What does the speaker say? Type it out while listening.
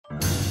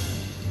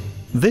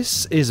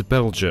This is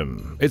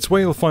Belgium. It's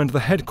where you'll find the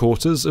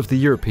headquarters of the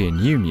European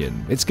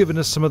Union. It's given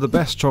us some of the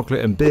best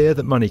chocolate and beer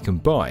that money can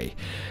buy.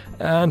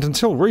 And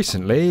until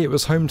recently, it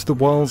was home to the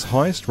world's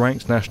highest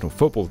ranked national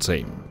football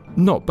team.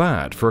 Not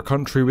bad for a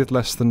country with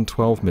less than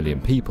 12 million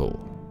people.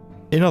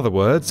 In other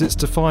words, it's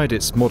defied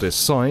its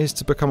modest size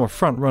to become a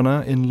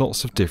front-runner in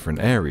lots of different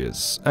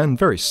areas. And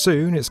very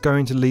soon it's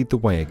going to lead the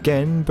way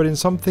again, but in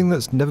something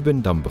that's never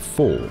been done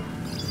before.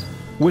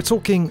 We're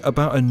talking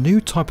about a new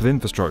type of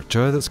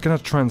infrastructure that's going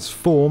to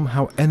transform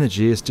how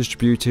energy is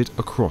distributed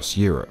across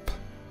Europe.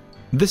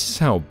 This is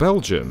how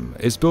Belgium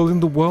is building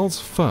the world's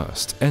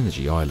first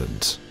energy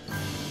island.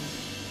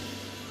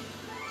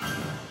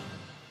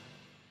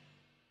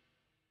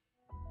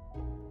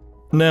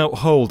 Now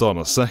hold on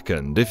a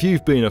second, if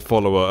you've been a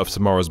follower of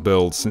Tomorrow's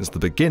Build since the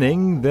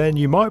beginning, then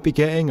you might be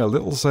getting a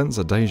little sense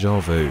of déjà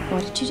vu.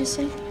 What did you just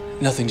say?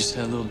 Nothing, just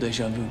had a little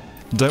déjà vu.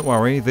 Don't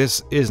worry,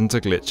 this isn't a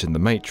glitch in the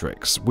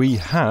Matrix. We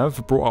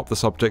have brought up the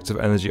subject of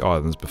energy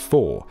islands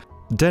before.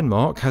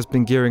 Denmark has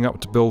been gearing up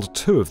to build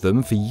 2 of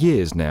them for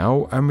years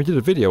now, and we did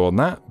a video on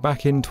that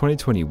back in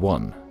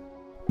 2021.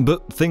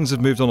 But things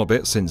have moved on a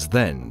bit since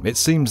then. It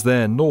seems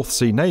their North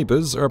Sea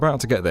neighbours are about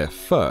to get there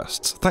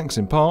first, thanks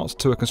in part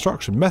to a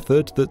construction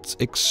method that's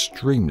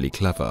extremely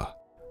clever.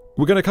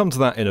 We're going to come to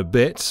that in a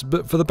bit,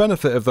 but for the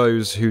benefit of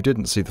those who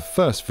didn't see the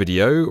first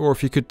video, or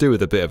if you could do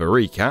with a bit of a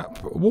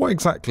recap, what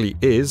exactly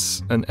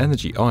is an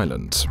energy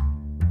island?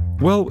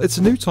 Well, it's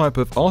a new type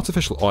of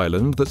artificial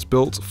island that's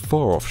built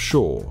far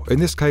offshore, in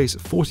this case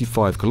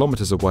 45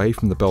 kilometres away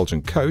from the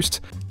Belgian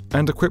coast,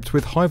 and equipped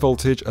with high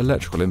voltage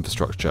electrical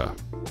infrastructure.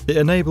 It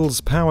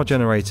enables power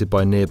generated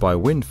by nearby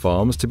wind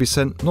farms to be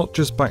sent not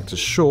just back to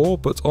shore,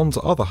 but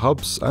onto other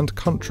hubs and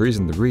countries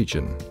in the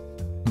region.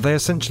 They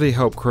essentially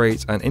help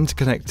create an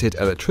interconnected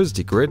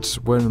electricity grid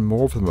when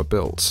more of them are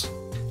built.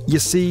 You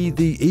see,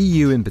 the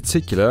EU in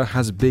particular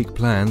has big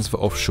plans for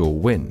offshore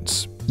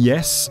wind.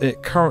 Yes,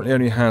 it currently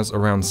only has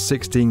around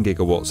 16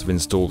 gigawatts of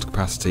installed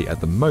capacity at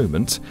the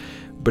moment,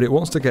 but it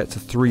wants to get to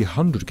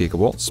 300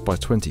 gigawatts by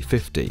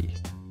 2050.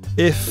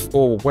 If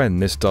or when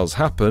this does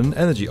happen,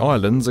 energy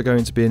islands are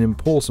going to be an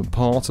important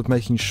part of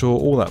making sure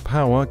all that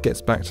power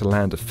gets back to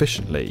land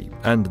efficiently,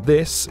 and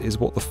this is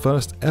what the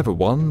first ever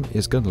one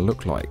is going to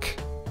look like.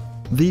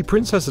 The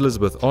Princess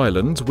Elizabeth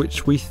Island,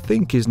 which we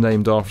think is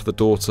named after the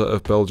daughter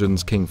of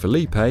Belgium's King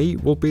Felipe,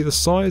 will be the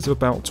size of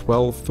about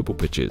 12 football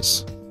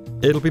pitches.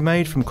 It'll be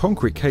made from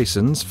concrete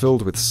caissons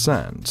filled with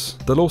sand.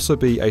 There'll also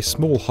be a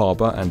small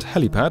harbour and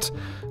helipad,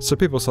 so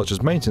people such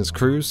as maintenance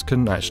crews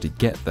can actually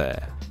get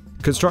there.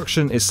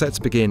 Construction is set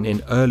to begin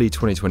in early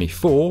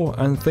 2024,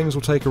 and things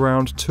will take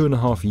around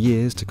 2.5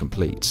 years to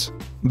complete.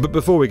 But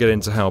before we get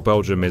into how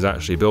Belgium is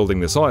actually building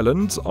this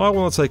island, I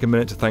want to take a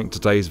minute to thank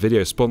today's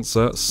video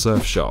sponsor,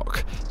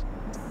 Surfshark.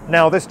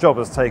 Now, this job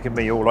has taken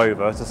me all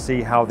over to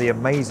see how the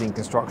amazing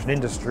construction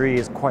industry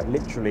is quite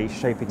literally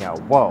shaping our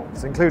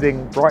worlds,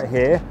 including right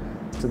here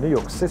to New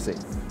York City.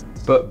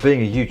 But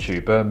being a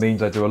YouTuber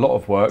means I do a lot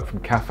of work from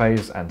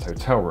cafes and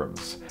hotel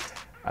rooms,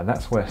 and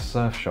that's where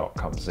Surfshark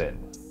comes in.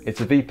 It's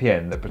a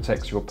VPN that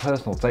protects your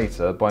personal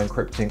data by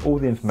encrypting all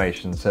the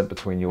information sent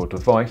between your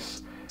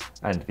device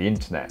and the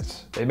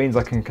internet. It means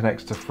I can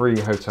connect to free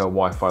hotel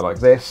Wi-Fi like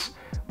this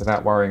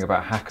without worrying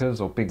about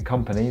hackers or big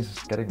companies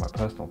getting my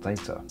personal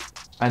data.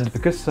 And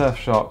because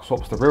Surfshark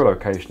swaps the real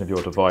location of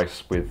your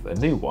device with a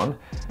new one,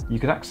 you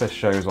can access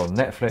shows on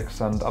Netflix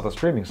and other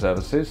streaming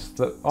services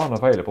that aren't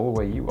available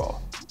where you are.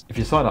 If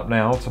you sign up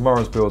now,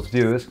 Tomorrow's Build's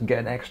viewers can get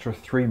an extra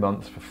 3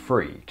 months for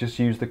free. Just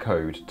use the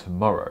code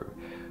TOMORROW.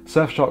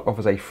 Surfshark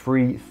offers a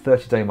free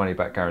 30-day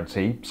money-back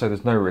guarantee, so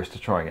there's no risk to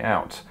trying it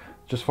out.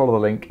 Just follow the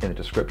link in the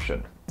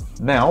description.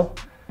 Now,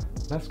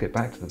 let's get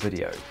back to the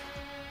video.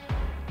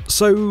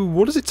 So,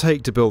 what does it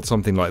take to build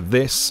something like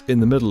this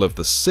in the middle of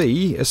the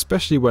sea,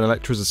 especially when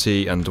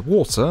electricity and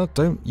water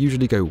don't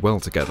usually go well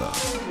together?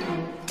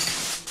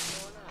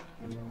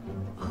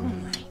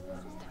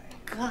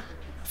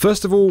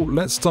 First of all,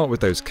 let's start with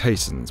those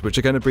caissons, which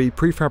are going to be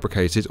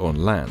prefabricated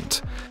on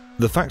land.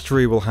 The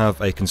factory will have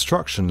a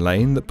construction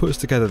lane that puts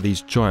together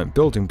these giant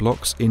building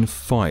blocks in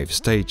 5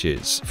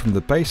 stages, from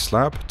the base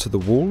slab to the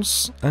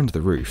walls and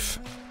the roof.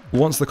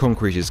 Once the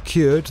concrete is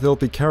cured, they'll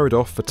be carried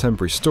off for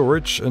temporary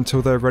storage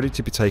until they're ready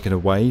to be taken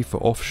away for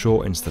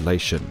offshore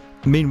installation.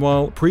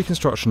 Meanwhile,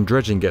 pre-construction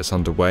dredging gets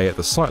underway at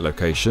the site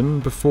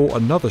location before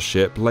another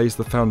ship lays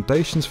the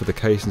foundations for the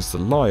caissons to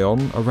lie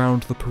on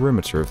around the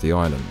perimeter of the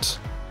island.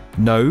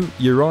 No,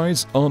 your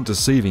eyes aren't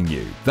deceiving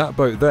you. That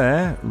boat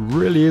there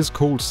really is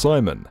called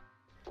Simon.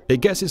 It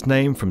gets its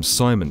name from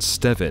Simon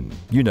Stevin,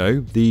 you know,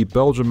 the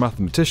Belgian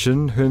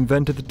mathematician who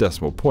invented the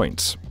decimal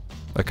point.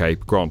 Okay,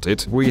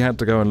 granted, we had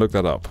to go and look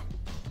that up.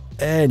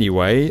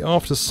 Anyway,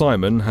 after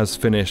Simon has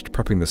finished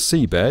prepping the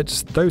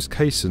seabed, those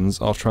caissons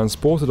are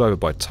transported over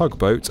by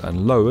tugboat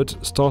and lowered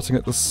starting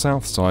at the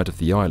south side of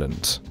the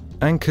island.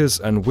 Anchors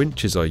and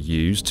winches are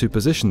used to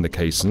position the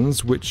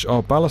caissons, which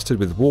are ballasted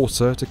with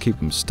water to keep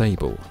them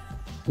stable.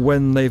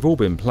 When they've all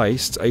been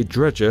placed, a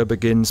dredger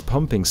begins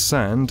pumping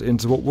sand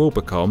into what will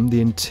become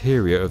the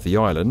interior of the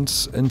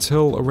island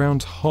until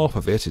around half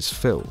of it is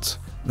filled.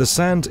 The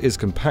sand is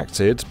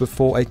compacted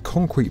before a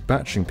concrete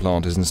batching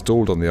plant is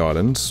installed on the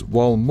island,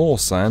 while more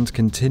sand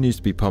continues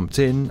to be pumped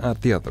in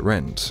at the other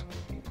end.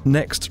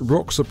 Next,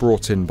 rocks are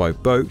brought in by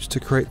boat to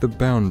create the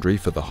boundary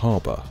for the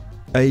harbour.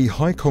 A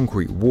high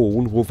concrete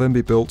wall will then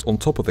be built on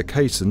top of the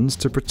caissons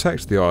to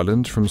protect the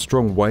island from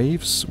strong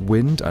waves,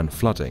 wind and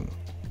flooding.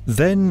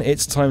 Then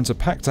it's time to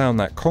pack down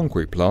that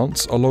concrete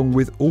plant along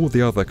with all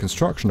the other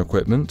construction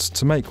equipment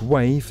to make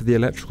way for the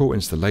electrical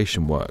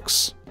installation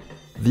works.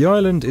 The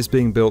island is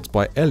being built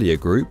by Elia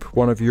Group,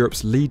 one of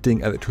Europe's leading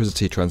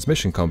electricity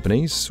transmission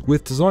companies,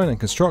 with design and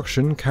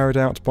construction carried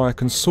out by a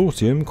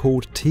consortium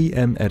called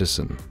TM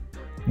Edison.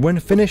 When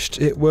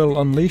finished, it will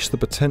unleash the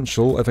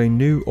potential of a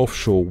new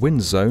offshore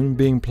wind zone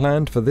being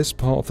planned for this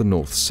part of the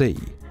North Sea.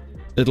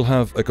 It'll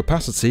have a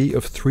capacity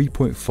of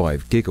 3.5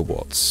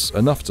 gigawatts,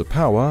 enough to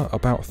power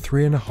about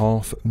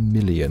 3.5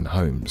 million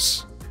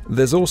homes.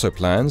 There's also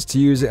plans to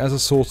use it as a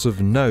sort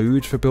of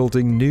node for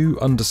building new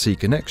undersea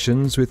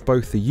connections with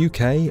both the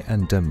UK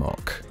and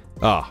Denmark.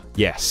 Ah,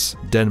 yes,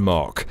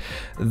 Denmark.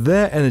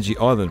 Their energy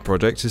island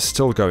project is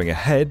still going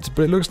ahead,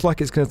 but it looks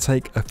like it's going to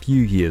take a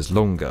few years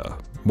longer,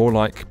 more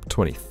like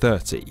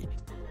 2030.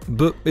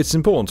 But it's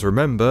important to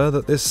remember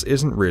that this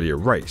isn't really a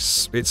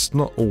race. It's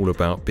not all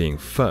about being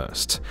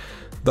first.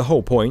 The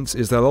whole point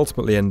is they'll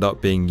ultimately end up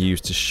being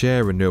used to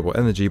share renewable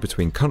energy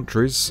between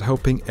countries,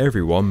 helping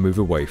everyone move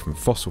away from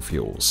fossil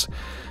fuels.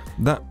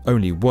 That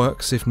only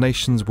works if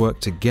nations work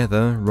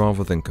together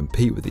rather than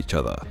compete with each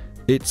other.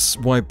 It's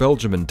why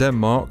Belgium and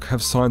Denmark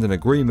have signed an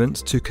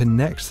agreement to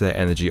connect their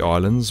energy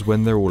islands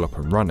when they're all up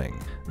and running.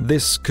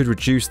 This could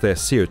reduce their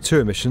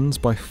CO2 emissions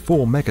by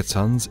 4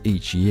 megatons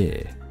each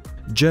year.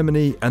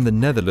 Germany and the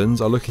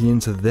Netherlands are looking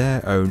into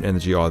their own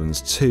energy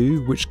islands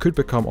too, which could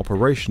become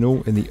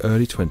operational in the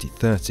early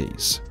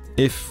 2030s.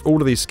 If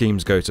all of these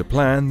schemes go to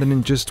plan, then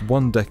in just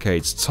 1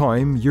 decade's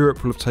time,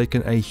 Europe will have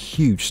taken a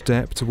huge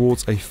step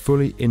towards a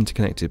fully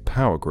interconnected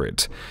power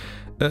grid,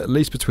 at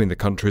least between the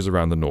countries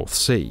around the North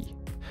Sea.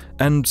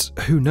 And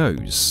who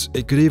knows,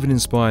 it could even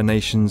inspire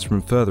nations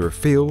from further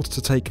afield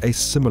to take a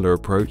similar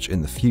approach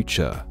in the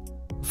future.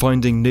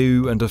 Finding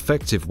new and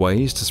effective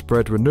ways to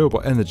spread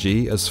renewable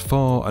energy as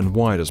far and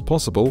wide as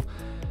possible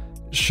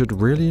should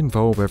really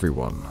involve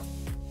everyone.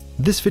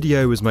 This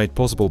video was made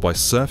possible by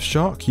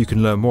Surfshark. You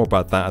can learn more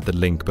about that at the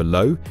link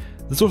below.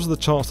 There's also the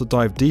chance to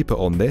dive deeper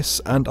on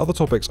this and other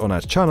topics on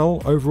our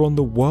channel over on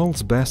the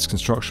World's Best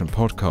Construction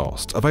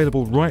Podcast,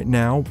 available right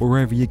now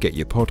wherever you get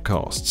your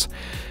podcasts.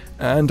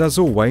 And as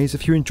always,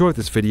 if you enjoyed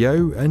this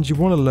video and you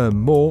want to learn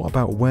more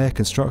about where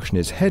construction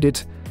is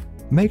headed,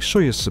 make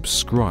sure you're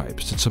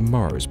subscribed to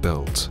tomorrow's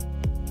build.